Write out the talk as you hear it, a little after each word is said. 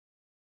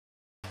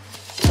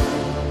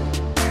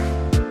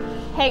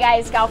Hey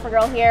guys, Galfer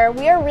Girl here.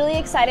 We are really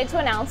excited to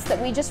announce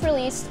that we just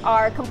released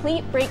our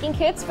complete braking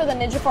kits for the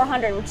Ninja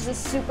 400, which is a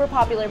super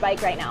popular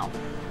bike right now.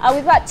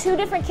 We've got two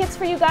different kits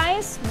for you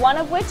guys, one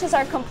of which is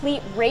our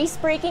complete race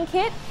braking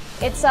kit.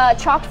 It's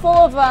chock full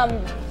of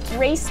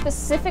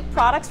race-specific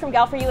products from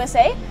Galfer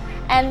USA.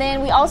 And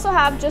then we also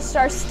have just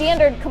our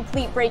standard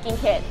complete braking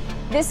kit.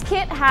 This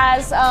kit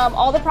has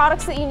all the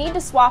products that you need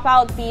to swap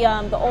out the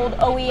old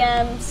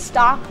OEM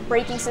stock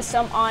braking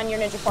system on your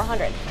Ninja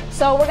 400.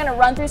 So we're going to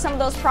run through some of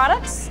those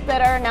products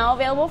that are now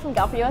available from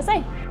Galfer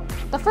USA.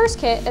 The first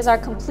kit is our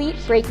complete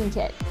braking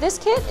kit. This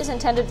kit is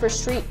intended for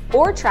street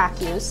or track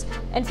use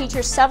and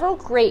features several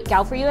great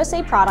Galfer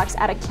USA products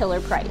at a killer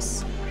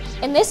price.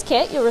 In this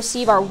kit, you'll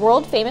receive our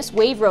world-famous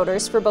wave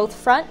rotors for both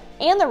front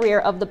and the rear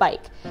of the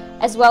bike,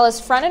 as well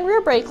as front and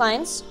rear brake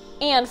lines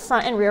and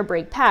front and rear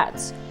brake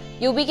pads.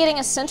 You'll be getting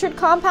a sintered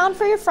compound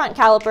for your front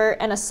caliper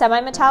and a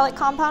semi-metallic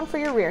compound for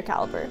your rear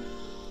caliper.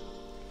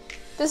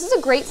 This is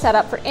a great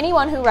setup for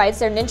anyone who rides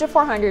their Ninja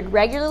 400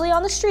 regularly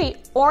on the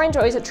street or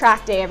enjoys a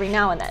track day every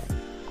now and then.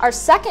 Our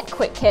second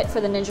quick kit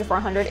for the Ninja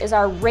 400 is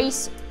our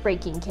race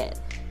braking kit.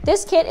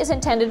 This kit is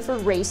intended for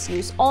race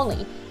use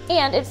only,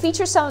 and it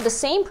features some of the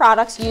same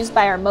products used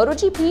by our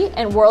MotoGP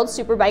and World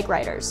Superbike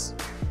riders.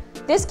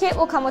 This kit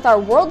will come with our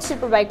World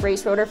Superbike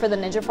race rotor for the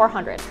Ninja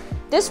 400.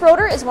 This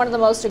rotor is one of the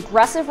most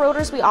aggressive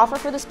rotors we offer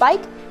for this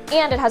bike,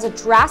 and it has a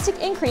drastic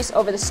increase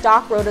over the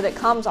stock rotor that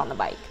comes on the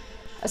bike.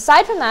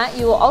 Aside from that,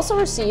 you will also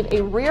receive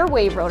a rear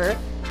wave rotor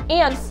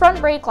and front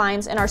brake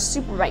lines in our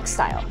Superbike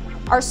style.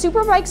 Our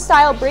Superbike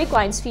style brake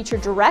lines feature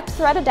direct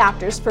thread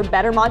adapters for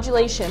better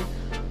modulation,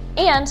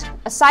 and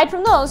aside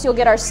from those, you'll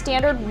get our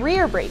standard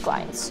rear brake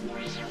lines.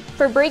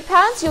 For brake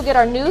pads, you'll get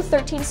our new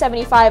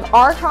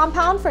 1375R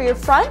compound for your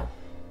front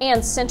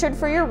and sintered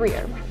for your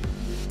rear.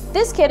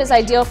 This kit is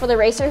ideal for the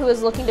racer who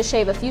is looking to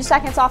shave a few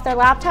seconds off their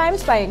lap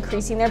times by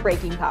increasing their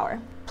braking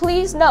power.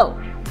 Please note,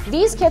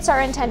 these kits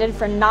are intended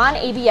for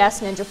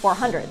non-ABS Ninja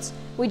 400s.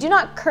 We do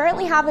not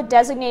currently have a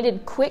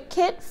designated quick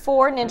kit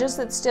for Ninjas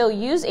that still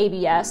use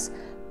ABS,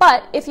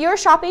 but if you're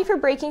shopping for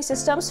braking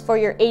systems for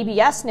your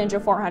ABS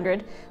Ninja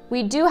 400,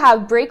 we do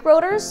have brake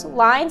rotors,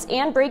 lines,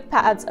 and brake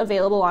pads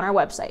available on our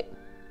website.